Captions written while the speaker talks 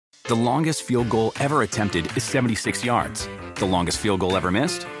The longest field goal ever attempted is 76 yards. The longest field goal ever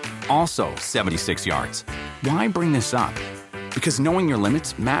missed? Also 76 yards. Why bring this up? Because knowing your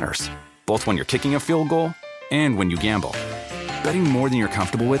limits matters, both when you're kicking a field goal and when you gamble. Betting more than you're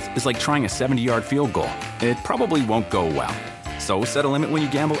comfortable with is like trying a 70-yard field goal. It probably won't go well. So set a limit when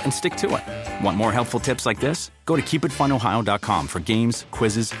you gamble and stick to it. Want more helpful tips like this? Go to keepitfunohio.com for games,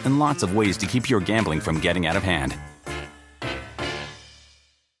 quizzes, and lots of ways to keep your gambling from getting out of hand.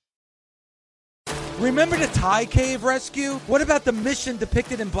 Remember the Thai cave rescue? What about the mission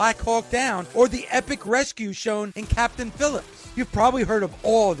depicted in Black Hawk Down or the epic rescue shown in Captain Phillips? You've probably heard of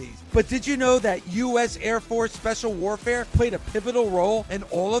all of these, but did you know that U.S. Air Force Special Warfare played a pivotal role in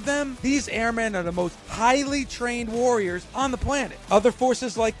all of them? These airmen are the most highly trained warriors on the planet. Other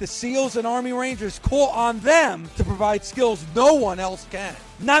forces like the SEALs and Army Rangers call on them to provide skills no one else can.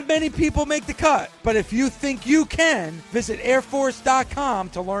 Not many people make the cut, but if you think you can, visit airforce.com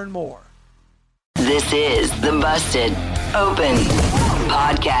to learn more. This is the Busted Open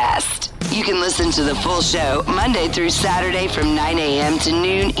Podcast. You can listen to the full show Monday through Saturday from 9 a.m. to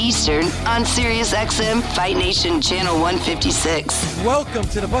noon Eastern on SiriusXM Fight Nation Channel 156. Welcome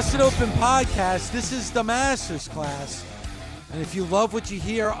to the Busted Open Podcast. This is the Masters Class. And if you love what you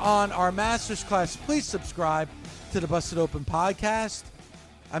hear on our Masters Class, please subscribe to the Busted Open Podcast.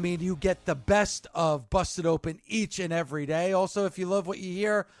 I mean, you get the best of Busted Open each and every day. Also, if you love what you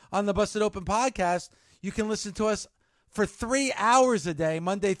hear on the Busted Open Podcast, you can listen to us for 3 hours a day,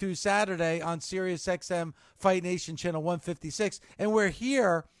 Monday through Saturday on SiriusXM Fight Nation Channel 156. And we're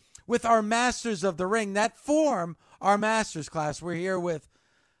here with our Masters of the Ring that form our Masters Class. We're here with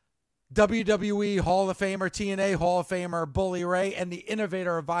WWE Hall of Famer, TNA Hall of Famer, Bully Ray, and the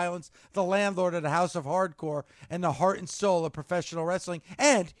innovator of violence, the landlord of the House of Hardcore, and the heart and soul of professional wrestling,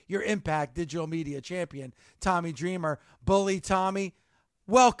 and your Impact Digital Media champion, Tommy Dreamer. Bully Tommy,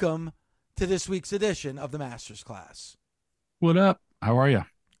 welcome to this week's edition of the Masters Class. What up? How are you?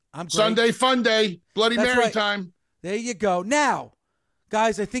 I'm great. Sunday fun day, Bloody That's Mary right. time. There you go. Now,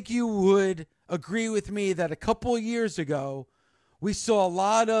 guys, I think you would agree with me that a couple of years ago, we saw a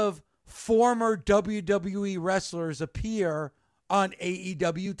lot of former WWE wrestlers appear on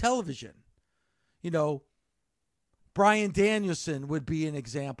AEW television. You know, Bryan Danielson would be an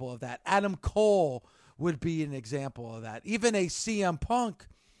example of that. Adam Cole would be an example of that. Even a CM Punk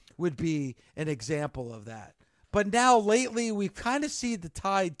would be an example of that. But now lately we've kind of seen the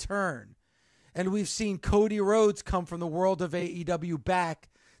tide turn, and we've seen Cody Rhodes come from the world of AEW back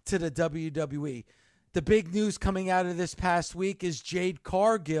to the WWE. The big news coming out of this past week is Jade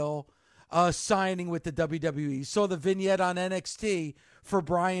Cargill signing with the WWE. Saw the vignette on NXT for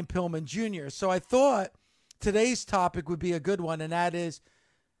Brian Pillman Jr. So I thought today's topic would be a good one, and that is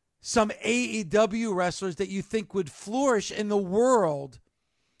some AEW wrestlers that you think would flourish in the world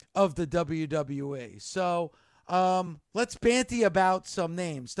of the WWE. So let's banty about some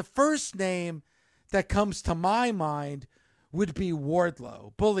names. The first name that comes to my mind would be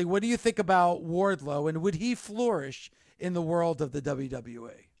Wardlow. Bully, what do you think about Wardlow, and would he flourish in the world of the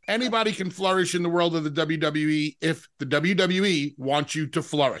WWE? Anybody can flourish in the world of the WWE if the WWE wants you to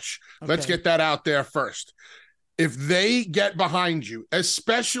flourish. Okay. Let's get that out there first. If they get behind you,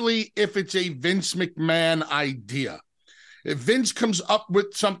 especially if it's a Vince McMahon idea, if Vince comes up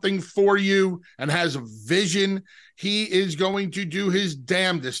with something for you and has a vision, he is going to do his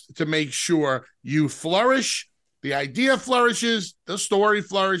damnedest to make sure you flourish, the idea flourishes, the story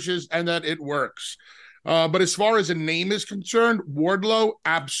flourishes, and that it works. But as far as a name is concerned, Wardlow,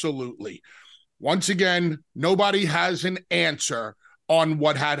 absolutely. Once again, nobody has an answer on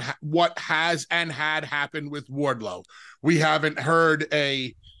what has and had happened with Wardlow. We haven't heard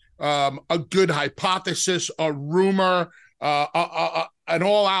a good hypothesis, a rumor, an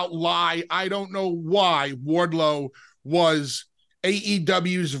all-out lie. I don't know why Wardlow was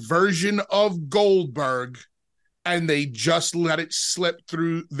AEW's version of Goldberg, and they just let it slip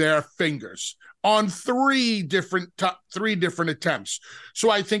through their fingers on three different attempts.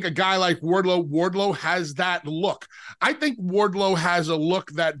 So I think a guy like Wardlow has that look. I think Wardlow has a look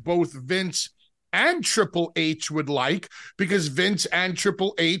that both Vince and Triple H would like, because Vince and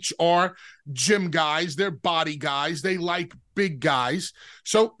Triple H are gym guys. They're body guys. They like big guys.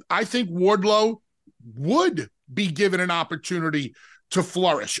 So I think Wardlow would be given an opportunity to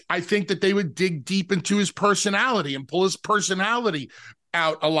flourish. I think that they would dig deep into his personality and pull his personality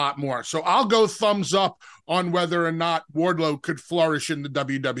out a lot more. So I'll go thumbs up on whether or not Wardlow could flourish in the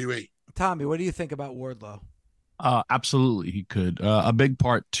WWE. Tommy, what do you think about Wardlow? Absolutely, he could. A big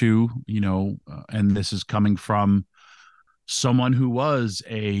part too, and this is coming from someone who was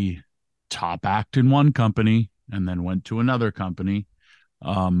a top act in one company and then went to another company.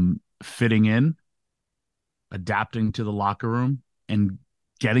 fitting in, adapting to the locker room, and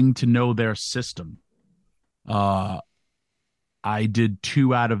getting to know their system. I did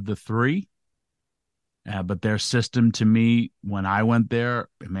 2 out of the 3, but their system to me, when I went there,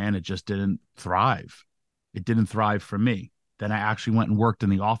 man, it just didn't thrive. It didn't thrive for me. Then I actually went and worked in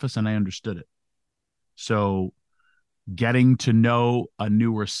the office and I understood it. So getting to know a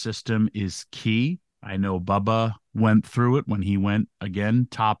newer system is key. I know Bubba went through it when he went again,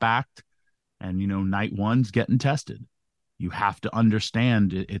 top act, and, night one's getting tested. You have to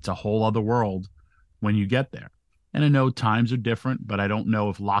understand it's a whole other world when you get there. And I know times are different, but I don't know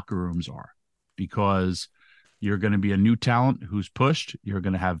if locker rooms are, because you're going to be a new talent who's pushed. You're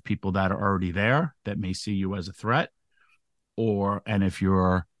going to have people that are already there that may see you as a threat, and if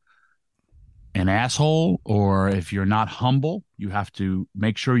you're an asshole or if you're not humble, you have to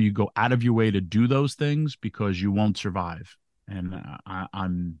make sure you go out of your way to do those things, because you won't survive. And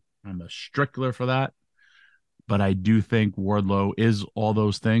I'm a stickler for that. But I do think Wardlow is all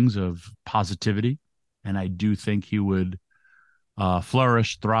those things of positivity. And I do think he would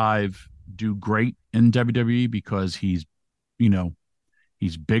flourish, thrive, do great in WWE, because he's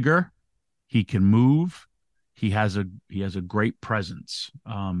bigger. He can move. He has a great presence.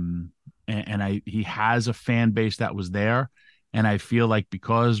 He has a fan base that was there. And I feel like,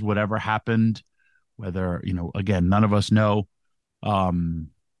 because whatever happened, whether, again, none of us know,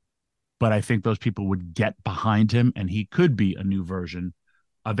 but I think those people would get behind him, and he could be a new version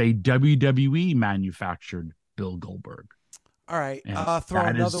of a WWE manufactured Bill Goldberg. All right. And I'll throw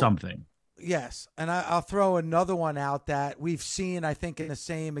that another is something. Yes. And I'll throw another one out that we've seen, I think, in the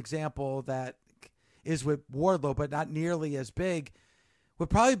same example that is with Wardlow, but not nearly as big, would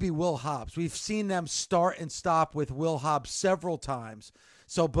probably be Will Hobbs. We've seen them start and stop with Will Hobbs several times.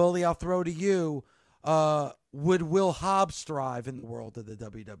 So, Bully, I'll throw to you. Would Will Hobbs thrive in the world of the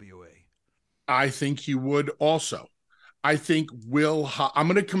WWE? I think he would also. I think I'm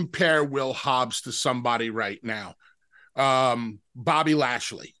going to compare Will Hobbs to somebody right now. Bobby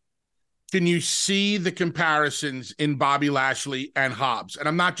Lashley. Can you see the comparisons in Bobby Lashley and Hobbs? And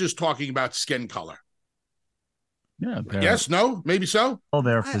I'm not just talking about skin color. Yeah. Yes, no, maybe so. Oh,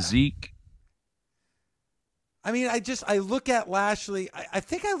 their physique. I mean, I look at Lashley. I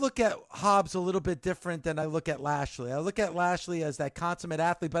think I look at Hobbs a little bit different than I look at Lashley. I look at Lashley as that consummate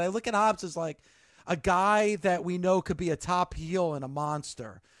athlete, but I look at Hobbs as like a guy that we know could be a top heel and a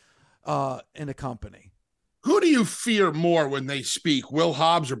monster in a company. Who do you fear more when they speak, Will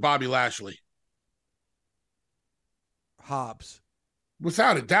Hobbs or Bobby Lashley? Hobbs.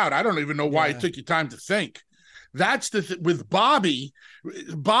 Without a doubt. I don't even know why it took you time to think. That's with Bobby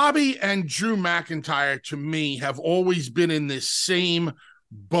and Drew McIntyre, to me, have always been in this same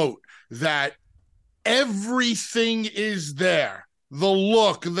boat, that everything is there. The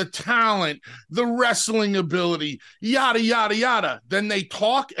look, the talent, the wrestling ability, yada, yada, yada. Then they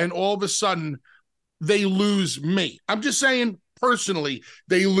talk and all of a sudden they lose me. I'm just saying, personally,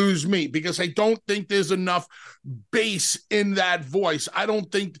 they lose me, because I don't think there's enough bass in that voice. I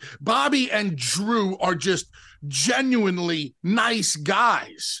don't think Bobby and Drew are just genuinely nice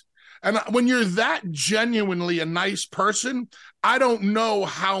guys. And when you're that genuinely a nice person, I don't know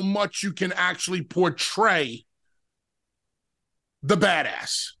how much you can actually portray the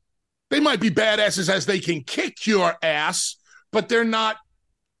badass. They might be badasses as they can kick your ass, but they're not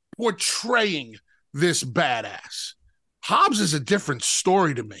portraying this badass. Hobbs is a different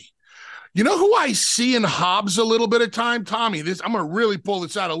story to me. You know who I see in Hobbs a little bit of time? Tommy, I'm going to really pull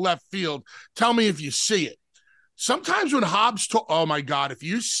this out of left field. Tell me if you see it. Sometimes when Hobbs oh my God, if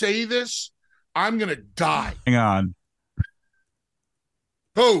you say this, I'm going to die. Hang on.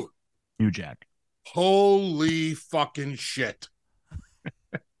 Who? New Jack. Holy fucking shit.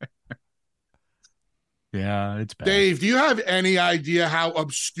 Yeah, it's bad. Dave, do you have any idea how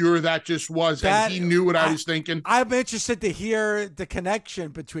obscure that just was? And he knew what I was thinking. I'm interested to hear the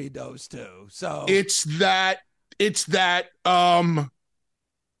connection between those two. So it's that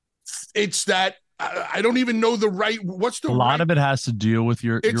I don't even know the right. What's the a lot of it has to deal with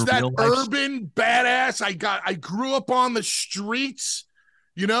your. It's your that real urban badass. I grew up on the streets.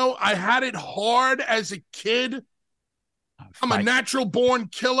 I had it hard as a kid. I'm a natural born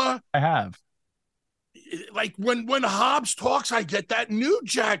killer. I have. Like when Hobbs talks, I get that New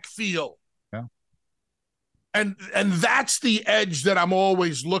Jack feel. Yeah. And that's the edge that I'm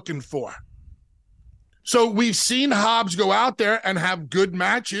always looking for. So we've seen Hobbs go out there and have good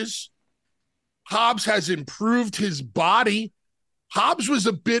matches. Hobbs has improved his body. Hobbs was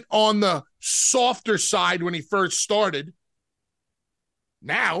a bit on the softer side when he first started.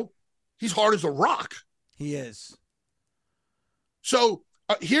 Now he's hard as a rock. He is. So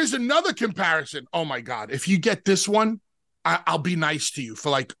Here's another comparison. Oh my God. If you get this one, I'll be nice to you for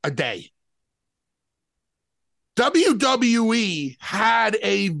like a day. WWE had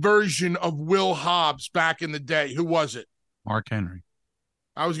a version of Will Hobbs back in the day. Who was it? Mark Henry.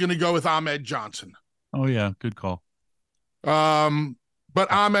 I was going to go with Ahmed Johnson. Oh yeah, good call. But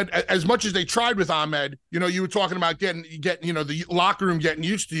Ahmed, as much as they tried with Ahmed, you were talking about getting, the locker room getting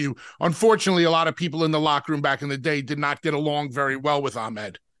used to you. Unfortunately, a lot of people in the locker room back in the day did not get along very well with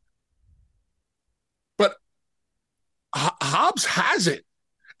Ahmed. But Hobbs has it.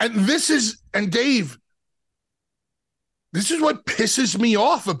 And Dave, this is what pisses me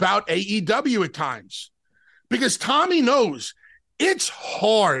off about AEW at times. Because Tommy knows it's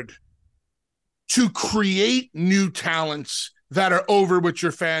hard to create new talents that are over with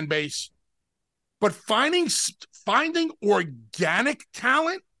your fan base, but finding organic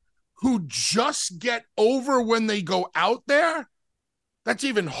talent who just get over when they go out there, that's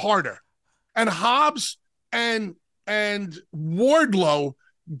even harder. And Hobbs and Wardlow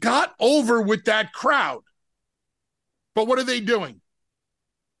got over with that crowd. But what are they doing?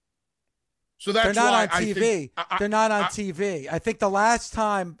 So that's they're not why on TV. They're not on TV. I think the last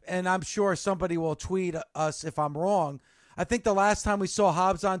time, and I'm sure somebody will tweet us if I'm wrong, I think the last time we saw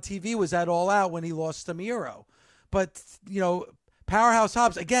Hobbs on TV was at All Out when he lost to Miro. But, Powerhouse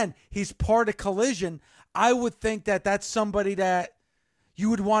Hobbs, again, he's part of Collision. I would think that that's somebody that you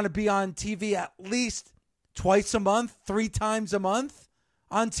would want to be on TV at least twice a month, 3 times a month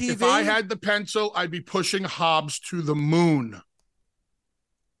on TV. If I had the pencil, I'd be pushing Hobbs to the moon.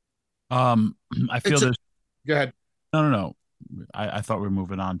 I feel this. Go ahead. No. I thought we were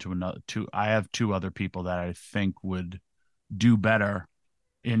moving on to another two. I have 2 other people that I think would do better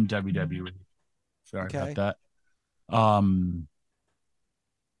in WWE. Sorry about that.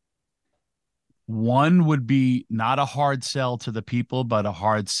 One would be not a hard sell to the people, but a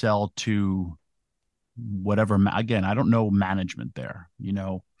hard sell to whatever. Again, I don't know management there,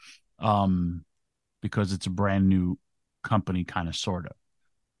 because it's a brand new company, kind of, sort of.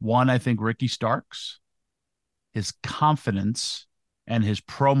 One, I think Ricky Starks, his confidence and his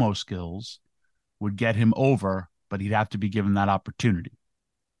promo skills would get him over, but he'd have to be given that opportunity.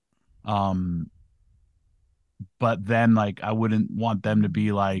 But then, I wouldn't want them to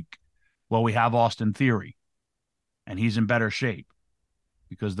be like, well, we have Austin Theory and he's in better shape,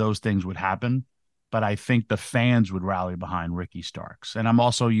 because those things would happen. But I think the fans would rally behind Ricky Starks. And I'm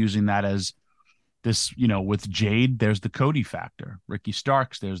also using that as this, with Jade, there's the Cody factor. Ricky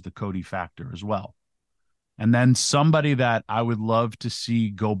Starks, there's the Cody factor as well. And then somebody that I would love to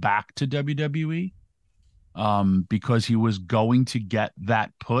see go back to WWE, because he was going to get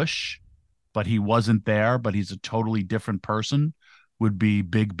that push, but he wasn't there, but he's a totally different person, would be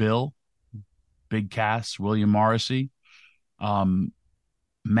Big Bill, Big Cass, William Morrissey.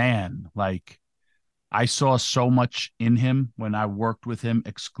 Man, I saw so much in him when I worked with him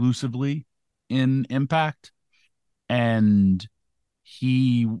exclusively in Impact, and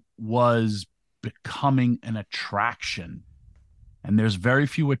he was becoming an attraction. And there's very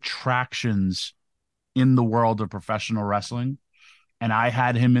few attractions in the world of professional wrestling. And I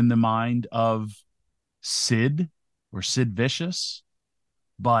had him in the mind of Sid Vicious,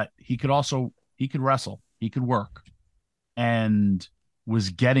 but he could wrestle, he could work, and was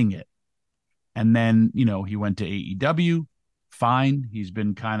getting it. And then, he went to AEW. Fine. He's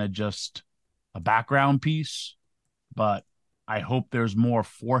been kind of just a background piece, but I hope there's more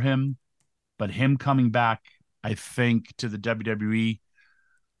for him. But him coming back, I think, to the WWE,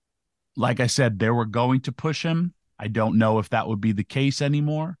 like I said, they were going to push him. I don't know if that would be the case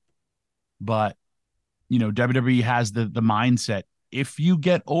anymore, but WWE has the mindset, if you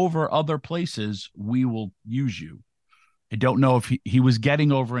get over other places, we will use you. I don't know if he was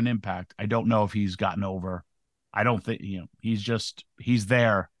getting over an Impact. I don't know if he's gotten over. I don't think, he's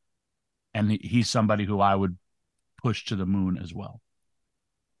there, and he's somebody who I would push to the moon as well.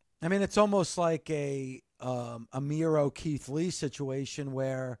 I mean, it's almost like a Miro Keith Lee situation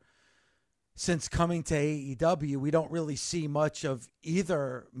where, since coming to AEW, we don't really see much of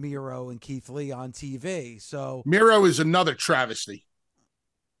either Miro and Keith Lee on TV. So Miro is another travesty.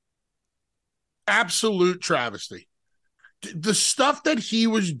 Absolute travesty. The stuff that he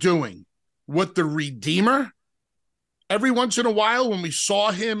was doing with the Redeemer, every once in a while when we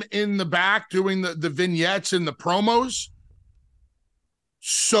saw him in the back doing the vignettes and the promos,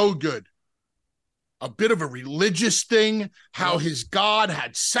 so good. A bit of a religious thing, how his God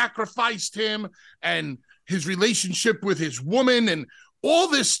had sacrificed him, and his relationship with his woman, and all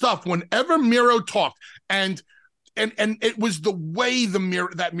this stuff. Whenever Miro talked, and it was the way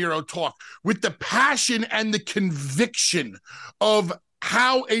that Miro talked, with the passion and the conviction of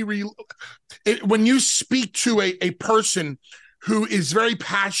how when you speak to a person who is very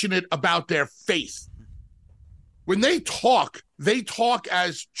passionate about their faith, when they talk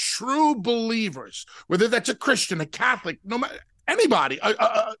as true believers, whether that's a Christian, a Catholic, no matter anybody,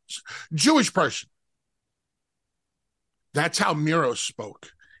 a Jewish person. That's how Miro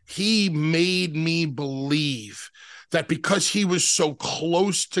spoke. He made me believe that because he was so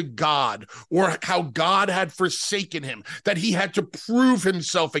close to God, or how God had forsaken him, that he had to prove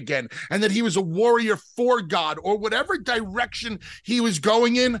himself again, and that he was a warrior for God, or whatever direction he was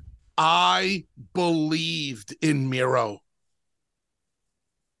going in. I believed in Miro.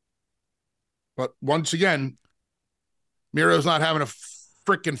 But once again, Miro's not having a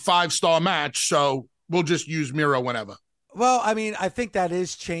freaking 5-star match, so we'll just use Miro whenever. Well, I mean, I think that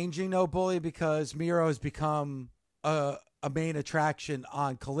is changing, though, Bully, because Miro has become a main attraction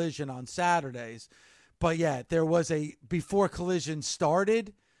on Collision on Saturdays. But yeah, there was before Collision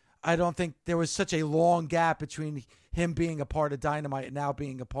started, I don't think there was such a long gap between him being a part of Dynamite and now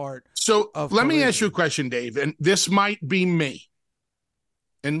being a part of let Collision. me ask you a question, Dave, and this might be me,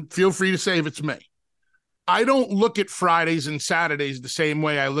 and feel free to say if it's me. I don't look at Fridays and Saturdays the same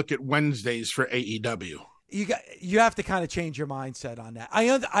way I look at Wednesdays for AEW. You have to kind of change your mindset on that.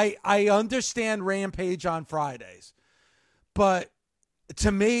 I understand Rampage on Fridays, but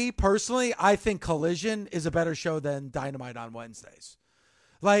to me personally, I think Collision is a better show than Dynamite on Wednesdays.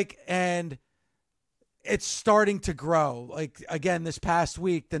 And it's starting to grow. Like, again, this past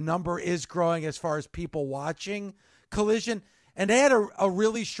week, the number is growing as far as people watching Collision. And they had a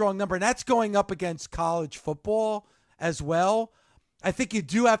really strong number, and that's going up against college football as well. I think you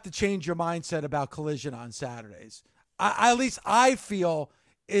do have to change your mindset about Collision on Saturdays. At least I feel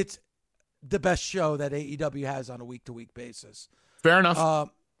it's the best show that AEW has on a week-to-week basis. Fair enough.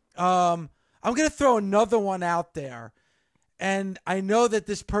 I'm going to throw another one out there. And I know that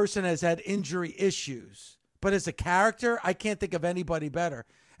this person has had injury issues, but as a character, I can't think of anybody better.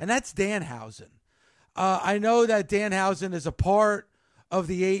 And that's Danhausen. I know that Danhausen is a part of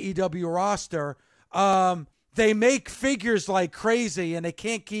the AEW roster. They make figures like crazy, and they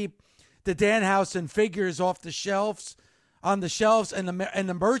can't keep the Danhausen figures off the shelves, and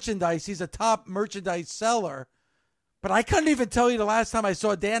the merchandise. He's a top merchandise seller. But I couldn't even tell you the last time I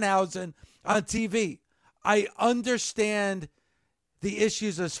saw Danhausen on TV. I understand the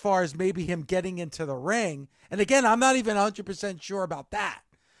issues as far as maybe him getting into the ring. And again, I'm not even 100% sure about that.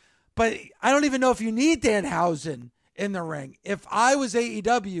 But I don't even know if you need Danhausen in the ring. If I was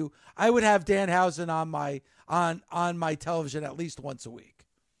AEW, I would have Danhausen on my television at least once a week.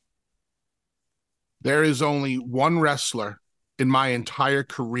 There is only one wrestler in my entire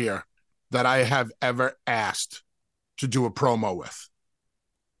career that I have ever asked to do a promo with.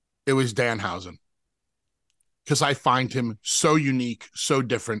 It was Danhausen. Because I find him so unique, so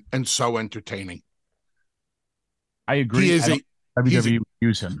different, and so entertaining. I agree. WWE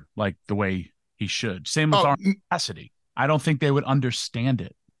use him like the way he should. Same with Orange Cassidy. I don't think they would understand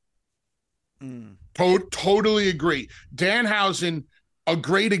it. Totally agree. Danhausen, a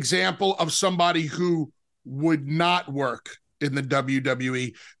great example of somebody who would not work in the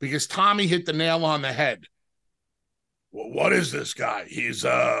WWE, because Tommy hit the nail on the head. Well, what is this guy? He's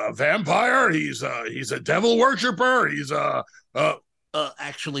a vampire. He's a devil worshiper.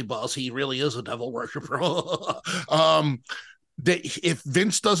 Actually, boss, he really is a devil worshiper. If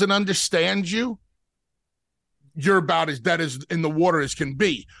Vince doesn't understand you, you're about as dead as in the water as can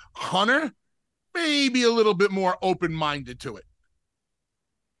be. Hunter, maybe a little bit more open-minded to it.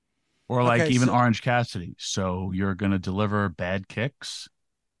 Or even Orange Cassidy. So you're going to deliver bad kicks?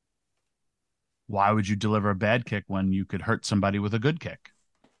 Why would you deliver a bad kick when you could hurt somebody with a good kick?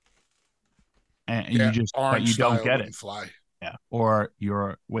 And you don't get it. Fly. Yeah. Or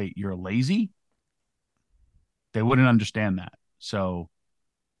you're lazy? They wouldn't understand that. So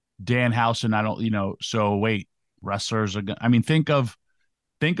Danhausen, wrestlers are going think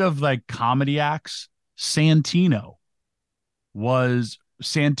of like comedy acts. Santino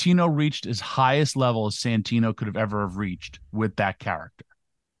reached his highest level as Santino could have ever reached with that character.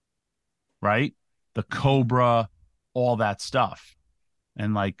 Right? The Cobra, all that stuff.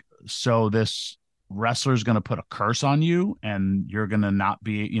 And so this wrestler's going to put a curse on you, and you're going to not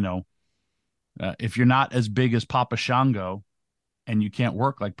be, if you're not as big as Papa Shango and you can't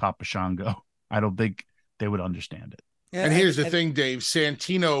work like Papa Shango, I don't think they would understand it. Yeah, and here's the thing, Dave.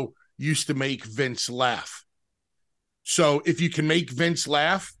 Santino used to make Vince laugh. So if you can make Vince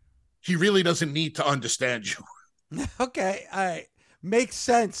laugh, he really doesn't need to understand you. Okay. All right. Makes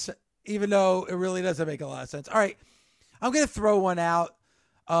sense, even though it really doesn't make a lot of sense. All right. I'm going to throw one out.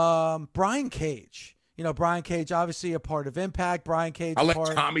 Brian Cage. Brian Cage, obviously a part of Impact. Brian Cage, I'll let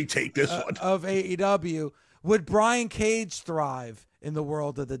part Tommy take this one. of AEW. Would Brian Cage thrive in the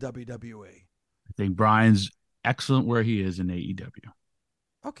world of the WWE? I think Brian's excellent where he is in AEW.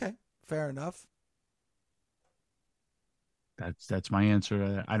 Okay, fair enough. That's my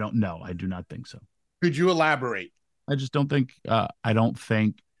answer. I don't know. I do not think so. Could you elaborate? I just don't think. I don't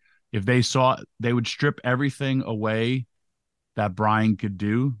think if they saw, they would strip everything away that Brian could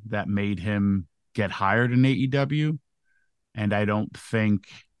do that made him get hired in AEW, and I don't think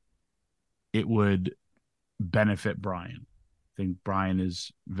it would benefit Brian. I think Brian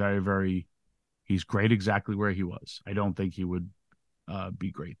is very, very. He's great exactly where he was. I don't think he would be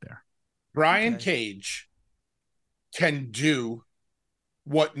great there. Brian Cage can do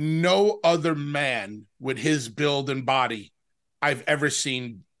what no other man with his build and body I've ever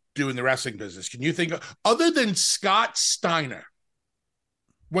seen do in the wrestling business. Can you think of, other than Scott Steiner,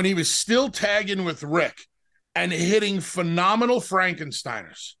 when he was still tagging with Rick and hitting phenomenal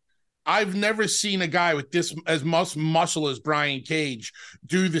Frankensteiners, I've never seen a guy with this as much muscle as Brian Cage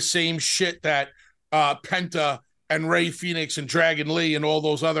do the same shit that Penta and Ray Phoenix and Dragon Lee and all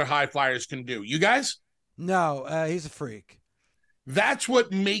those other high flyers can do. You guys? No, he's a freak. That's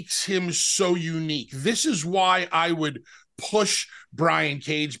what makes him so unique. This is why I would push Brian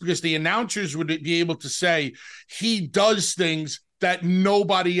Cage, because the announcers would be able to say he does things that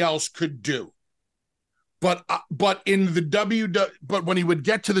nobody else could do. But in the but when he would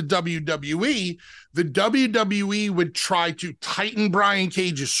get to the WWE would try to tighten Brian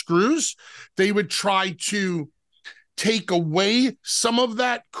Cage's screws. They would try to take away some of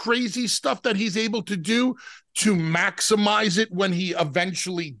that crazy stuff that he's able to do to maximize it when he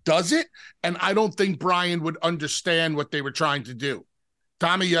eventually does it. And I don't think Brian would understand what they were trying to do.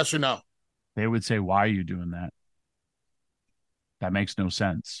 Tommy, yes or no? They would say, why are you doing that? That makes no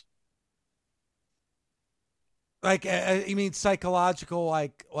sense. Like, you mean psychological,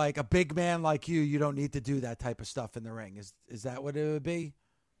 like a big man like you don't need to do that type of stuff in the ring. Is that what it would be?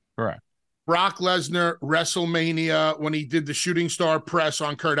 Correct. Brock Lesnar, WrestleMania, when he did the shooting star press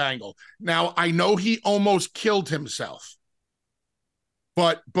on Kurt Angle. Now, I know he almost killed himself.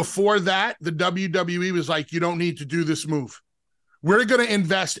 But before that, the WWE was like, you don't need to do this move. We're going to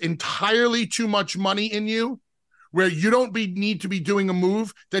invest entirely too much money in you where you don't need to be doing a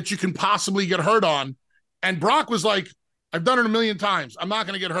move that you can possibly get hurt on. And Brock was like, I've done it a million times. I'm not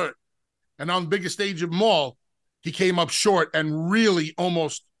going to get hurt. And on the biggest stage of them all, he came up short and really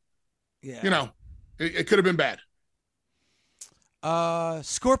almost, it could have been bad.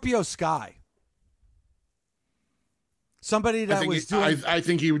 Scorpio Sky. Somebody that was doing... I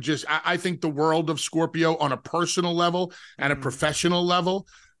think he would just... I think the world of Scorpio on a personal level and a professional level,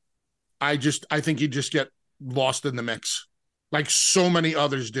 I think he'd just get lost in the mix like so many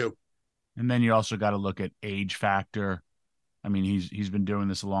others do. And then you also got to look at age factor. I mean, he's been doing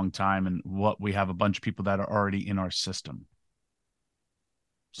this a long time, and we have a bunch of people that are already in our system.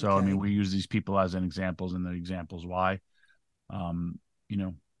 So, okay. I mean, we use these people as an examples, and the examples why. That's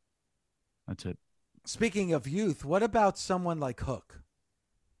it. Speaking of youth, what about someone like Hook?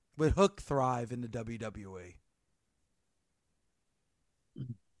 Would Hook thrive in the WWE?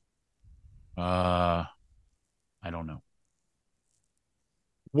 I don't know.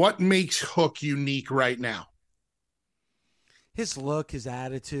 What makes Hook unique right now? His look, his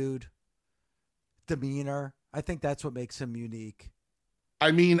attitude, demeanor. I think that's what makes him unique.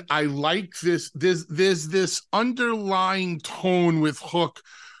 I mean, I like this. There's this underlying tone with Hook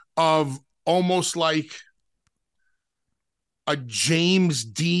of almost like a James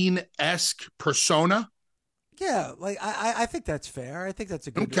Dean-esque persona. Yeah, like I think that's fair. I think that's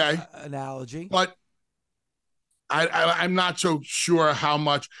a good analogy. But I'm not so sure how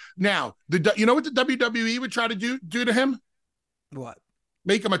much. Now, you know what the WWE would try to do to him? What?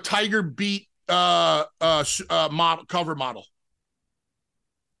 Make him a Tiger Beat model, cover model.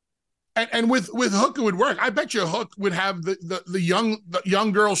 And with Hook, it would work. I bet you Hook would have the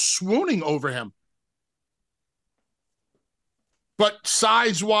young girl swooning over him. But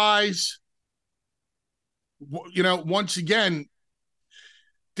size-wise, once again,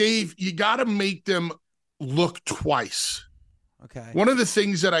 Dave, you got to make them look twice. Okay. One of the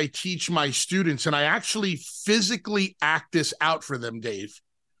things that I teach my students, and I actually physically act this out for them, Dave.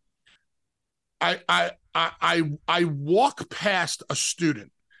 I walk past a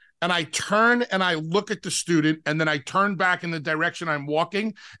student and I turn and I look at the student and then I turn back in the direction I'm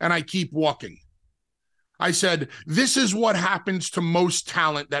walking and I keep walking. I said, this is what happens to most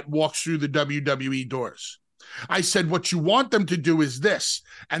talent that walks through the WWE doors. I said, what you want them to do is this.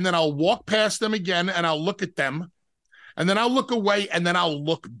 And then I'll walk past them again and I'll look at them. And then I'll look away and then I'll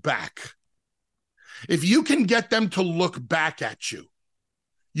look back. If you can get them to look back at you,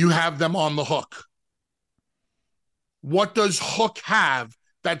 you have them on the hook. What does Hook have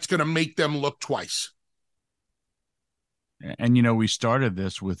that's going to make them look twice? And, we started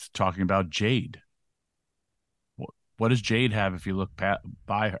this with talking about Jade. What does Jade have if you look at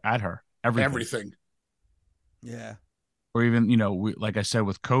her? Everything. Yeah. Or even, like I said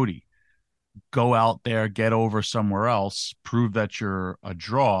with Cody, go out there, get over somewhere else, prove that you're a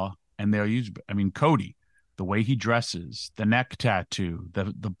draw, and they'll use. Cody, the way he dresses, the neck tattoo,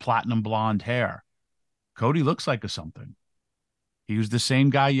 the platinum blonde hair. Cody looks like something. He was the same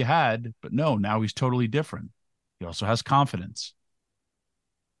guy you had, but no, now he's totally different. He also has confidence.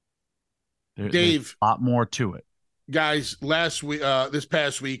 There's a lot more to it. Guys, last week, this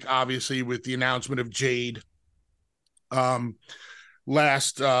past week, obviously, with the announcement of Jade,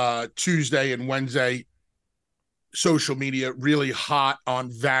 last Tuesday and Wednesday, social media really hot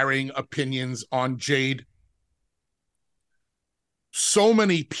on varying opinions on Jade. So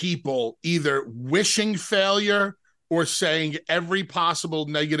many people either wishing failure or saying every possible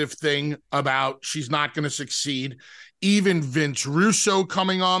negative thing about she's not going to succeed. Even Vince Russo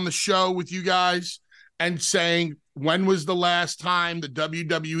coming on the show with you guys and saying, when was the last time the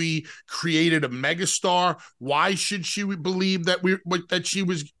WWE created a megastar? Why should she believe that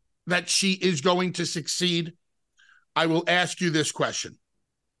she is going to succeed? I will ask you this question.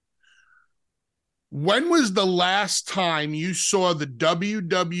 When was the last time you saw the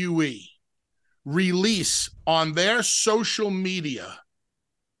WWE release on their social media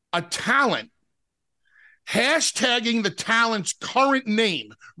a talent, hashtagging the talent's current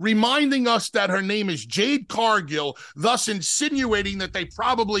name, reminding us that her name is Jade Cargill, thus insinuating that they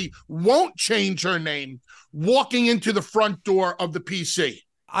probably won't change her name, walking into the front door of the PC?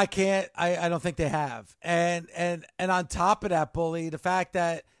 I don't think they have. And on top of that, Bully, the fact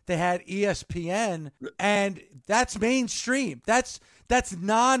that they had ESPN, and that's mainstream. That's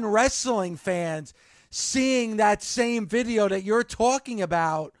non-wrestling fans seeing that same video that you're talking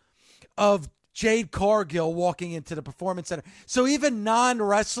about of Jade Cargill walking into the Performance Center. So even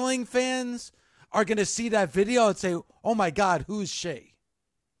non-wrestling fans are going to see that video and say, oh my God, who's she?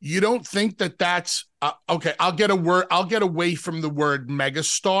 You don't think that's okay? I'll get away from the word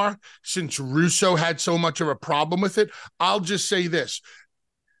megastar since Russo had so much of a problem with it. I'll just say this.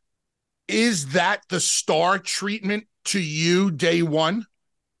 Is that the star treatment to you day one?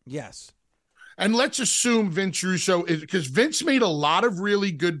 Yes. And let's assume Vince Russo is, because Vince made a lot of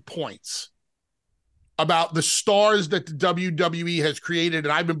really good points about the stars that the WWE has created.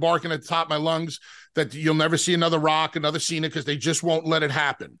 And I've been barking at the top of my lungs that you'll never see another Rock, another Cena, because they just won't let it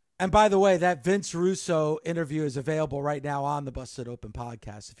happen. And by the way, that Vince Russo interview is available right now on the Busted Open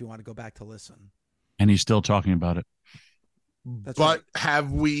podcast if you want to go back to listen. And he's still talking about it. But right.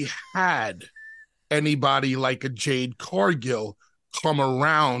 Have we had anybody like a Jade Cargill come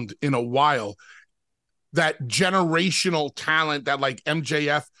around in a while? That generational talent that like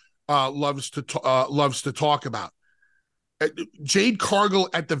MJF loves to talk about. Jade Cargill,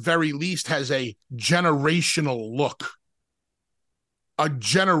 at the very least, has a generational look, a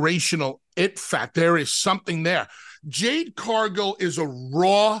generational it fact. There is something there. Jade Cargill is a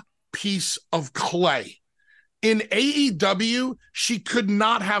raw piece of clay. In AEW, she could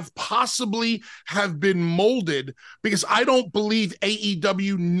not have possibly have been molded because I don't believe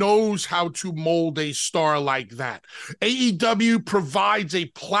AEW knows how to mold a star like that. AEW provides a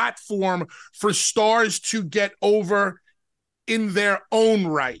platform for stars to get over in their own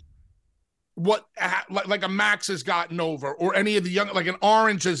right. What like a Max has gotten over, or any of the young, like an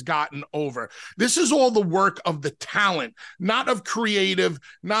Orange has gotten over. This is all the work of the talent, not of creative,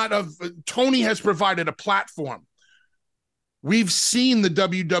 not of Tony has provided a platform. We've seen the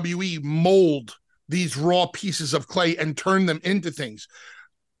WWE mold these raw pieces of clay and turn them into things.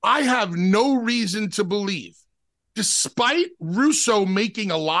 I have no reason to believe, despite Russo making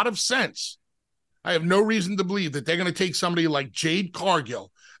a lot of sense, I have no reason to believe that they're going to take somebody like Jade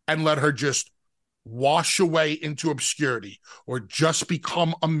Cargill and let her just wash away into obscurity, or just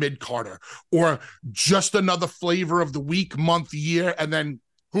become a mid-carder, or just another flavor of the week, month, year, and then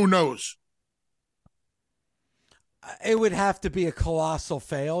who knows? It would have to be a colossal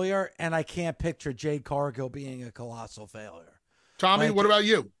failure, and I can't picture Jade Cargill being a colossal failure. Tommy, what about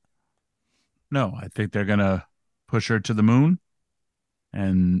you? No, I think they're going to push her to the moon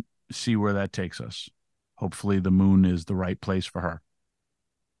and see where that takes us. Hopefully the moon is the right place for her.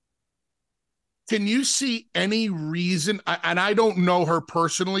 Can you see any reason, and I don't know her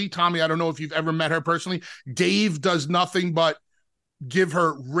personally, Tommy, I don't know if you've ever met her personally. Dave does nothing but give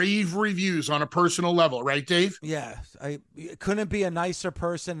her rave reviews on a personal level, right, Dave? Yeah, I couldn't be a nicer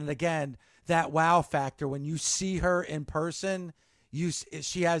person. And again, that wow factor. When you see her in person,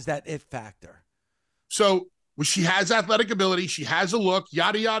 she has that it factor. So she has athletic ability. She has a look,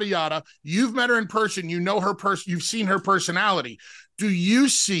 yada, yada, yada. You've met her in person. You know her person. You've seen her personality. Do you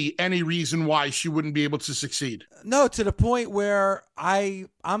see any reason why she wouldn't be able to succeed? No, to the point where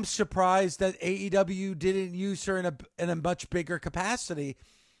I'm surprised that AEW didn't use her in a much bigger capacity.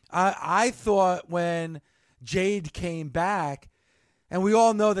 I thought when Jade came back, and we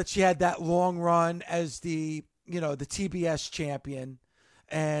all know that she had that long run as the TBS champion,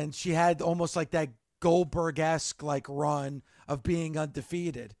 and she had almost like that Goldberg-esque like run of being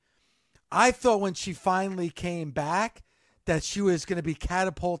undefeated. I thought when she finally came back that she was going to be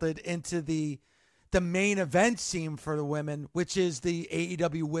catapulted into the main event scene for the women, which is the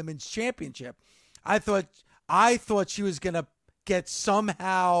AEW Women's Championship. I thought she was going to get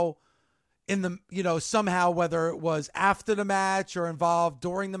somehow in the, somehow, whether it was after the match or involved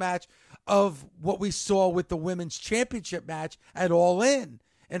during the match, of what we saw with the Women's Championship match at All In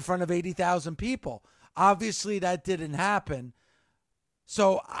front of 80,000 people. Obviously, that didn't happen.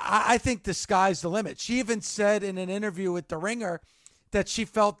 So I think the sky's the limit. She even said in an interview with The Ringer that she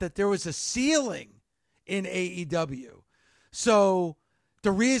felt that there was a ceiling in AEW. So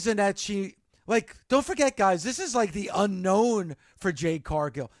the reason that don't forget, guys, this is like the unknown for Jade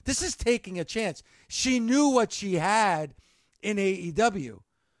Cargill. This is taking a chance. She knew what she had in AEW.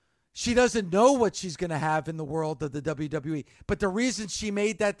 She doesn't know what she's going to have in the world of the WWE. But the reason she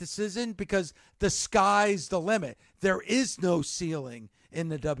made that decision, because the sky's the limit. There is no ceiling in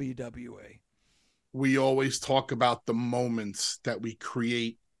the WWE. We always talk about the moments that we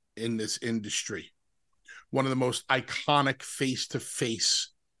create in this industry. One of the most iconic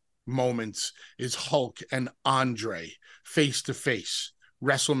face-to-face moments is Hulk and Andre face-to-face,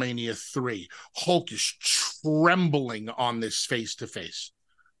 WrestleMania 3. Hulk is trembling on this face-to-face.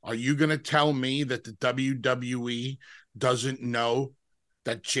 Are you going to tell me that the WWE doesn't know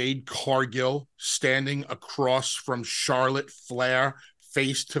that Jade Cargill standing across from Charlotte Flair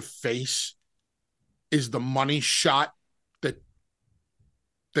face-to-face is the money shot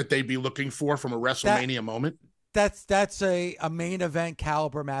that they'd be looking for from a WrestleMania moment? That's a main event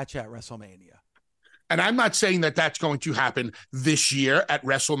caliber match at WrestleMania. And I'm not saying that that's going to happen this year at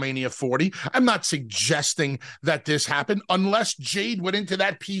WrestleMania 40. I'm not suggesting that this happened unless Jade went into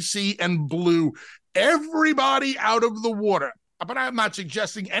that PC and blew everybody out of the water. But I'm not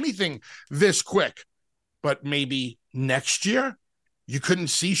suggesting anything this quick. But maybe next year, you couldn't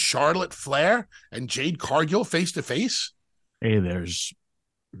see Charlotte Flair and Jade Cargill face to face? Hey, there's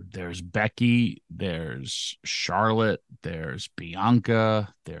Becky, there's Charlotte, there's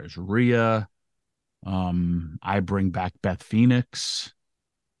Bianca, there's Rhea. I bring back Beth Phoenix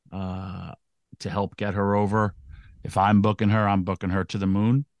to help get her over. If I'm booking her, I'm booking her to the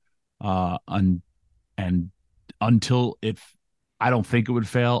moon. And until I don't think it would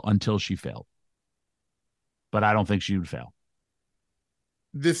fail until she failed. But I don't think she would fail.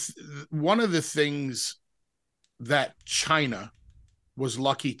 One of the things that China was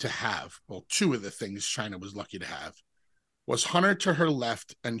lucky to have, well, two of the things China was lucky to have, was Hunter to her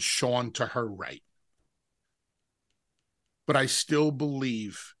left and Sean to her right. But I still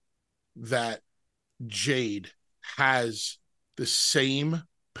believe that Jade has the same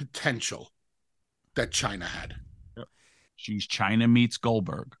potential that China had. Yep. She's China meets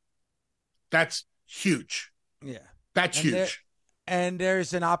Goldberg. That's huge. Yeah. That's huge.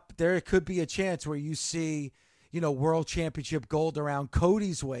 There could be a chance where you see, world championship gold around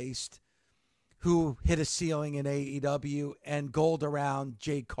Cody's waist, who hit a ceiling in AEW, and gold around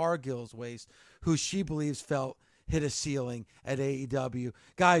Jade Cargill's waist, who she believes hit a ceiling at AEW.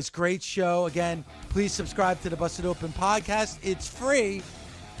 Guys, great show. Again, please subscribe to the Busted Open podcast. It's free.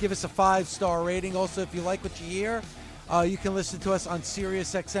 Give us a 5-star rating. Also, if you like what you hear, you can listen to us on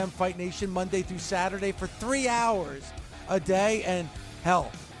SiriusXM Fight Nation Monday through Saturday for 3 hours a day. And hell,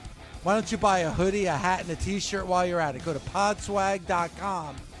 why don't you buy a hoodie, a hat, and a t-shirt while you're at it? Go to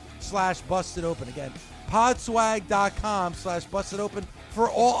podswag.com/bustedopen. Again, podswag.com/bustedopen for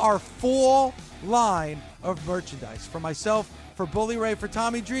all our full line of merchandise. For myself, for Bully Ray, for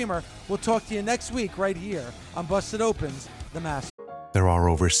Tommy Dreamer, we'll talk to you next week right here on Busted Open's The Master. There are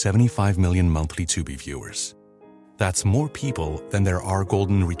over 75 million monthly Tubi viewers. That's more people than there are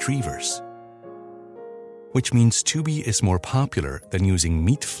golden retrievers. Which means Tubi is more popular than using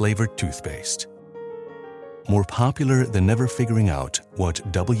meat-flavored toothpaste. More popular than never figuring out what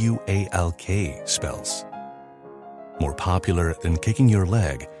WALK spells. More popular than kicking your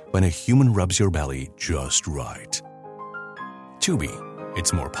leg when a human rubs your belly just right. Tubi,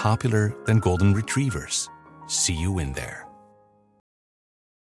 it's more popular than golden retrievers. See you in there.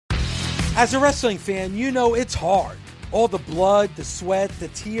 As a wrestling fan, you know it's hard. All the blood, the sweat, the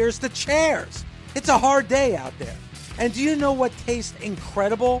tears, the chairs. It's a hard day out there. And do you know what tastes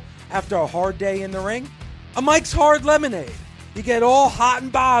incredible after a hard day in the ring? A Mike's Hard Lemonade. You get all hot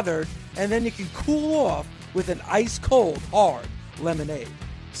and bothered, and then you can cool off with an ice-cold, hard lemonade.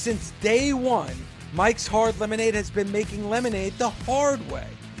 Since day one, Mike's Hard Lemonade has been making lemonade the hard way.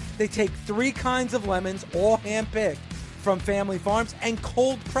 They take 3 kinds of lemons, all hand-picked from family farms, and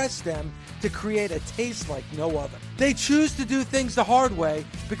cold press them to create a taste like no other. They choose to do things the hard way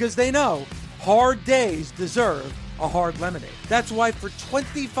because they know hard days deserve a hard lemonade. That's why for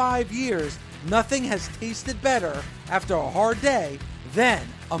 25 years, nothing has tasted better after a hard day than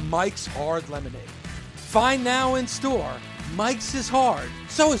a Mike's Hard Lemonade. Find now in store, Mike's is hard,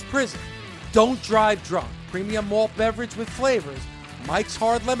 so is prison. Don't drive drunk. Premium malt beverage with flavors. Mike's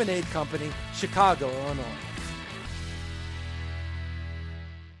Hard Lemonade Company, Chicago, Illinois.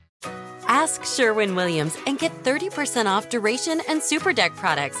 Ask Sherwin-Williams and get 30% off Duration and Super Deck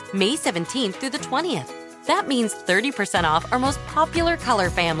products May 17th through the 20th. That means 30% off our most popular color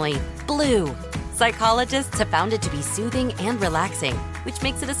family, blue. Psychologists have found it to be soothing and relaxing, which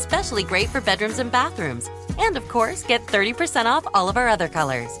makes it especially great for bedrooms and bathrooms. And of course, get 30% off all of our other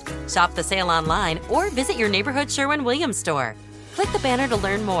colors. Shop the sale online or visit your neighborhood Sherwin-Williams store. Click the banner to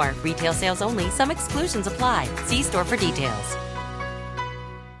learn more. Retail sales only. Some exclusions apply. See store for details.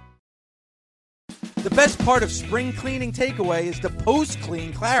 The best part of spring cleaning takeaway is the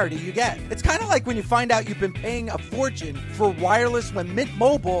post-clean clarity you get. It's kind of like when you find out you've been paying a fortune for wireless when Mint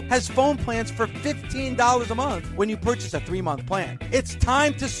Mobile has phone plans for $15 a month when you purchase a 3-month plan. It's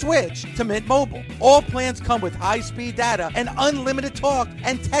time to switch to Mint Mobile. All plans come with high-speed data and unlimited talk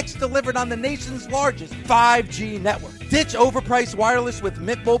and text delivered on the nation's largest 5G network. Ditch overpriced wireless with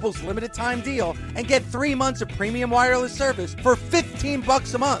Mint Mobile's limited time deal and get 3 months of premium wireless service for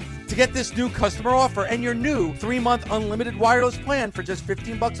 $15 a month. To get this new customer offer and your new 3-month unlimited wireless plan for just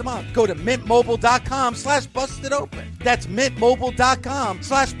 $15 a month, go to mintmobile.com/bustedopen. That's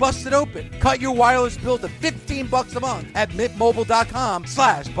mintmobile.com/bustedopen. Cut your wireless bill to $15 a month at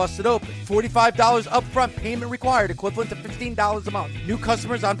mintmobile.com/bustedopen. $45 upfront payment required, equivalent to $15 a month. New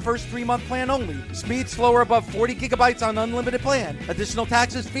customers on first 3-month plan only. Speed slower above 40 gigabytes on unlimited plan. Additional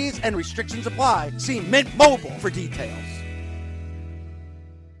taxes, fees, and restrictions apply. See Mint Mobile for details.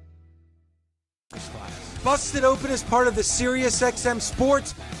 Busted Open is part of the SiriusXM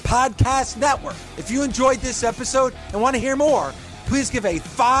Sports Podcast Network. If you enjoyed this episode and want to hear more, please give a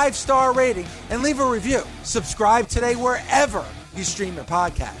 5-star rating and leave a review. Subscribe today wherever you stream your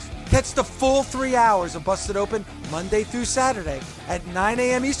podcast. Catch the full 3 hours of Busted Open Monday through Saturday at 9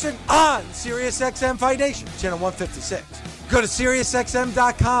 a.m. Eastern on SiriusXM Fight Nation, channel 156. Go to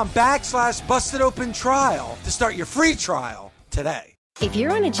SiriusXM.com/Busted Open Trial to start your free trial today. If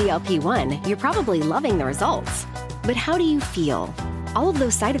you're on a GLP-1, you're probably loving the results. But how do you feel? All of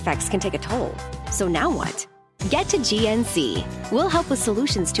those side effects can take a toll. So now what? Get to GNC. We'll help with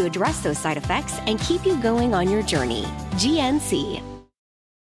solutions to address those side effects and keep you going on your journey. GNC.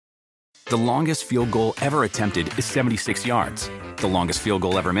 The longest field goal ever attempted is 76 yards. The longest field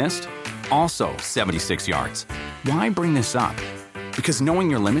goal ever missed? Also 76 yards. Why bring this up? Because knowing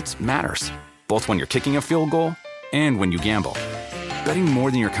your limits matters, both when you're kicking a field goal and when you gamble. Betting more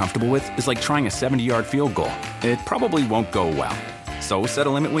than you're comfortable with is like trying a 70-yard field goal. It probably won't go well. So set a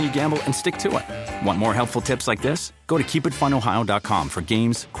limit when you gamble and stick to it. Want more helpful tips like this? Go to keepitfunohio.com for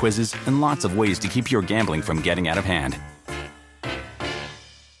games, quizzes, and lots of ways to keep your gambling from getting out of hand.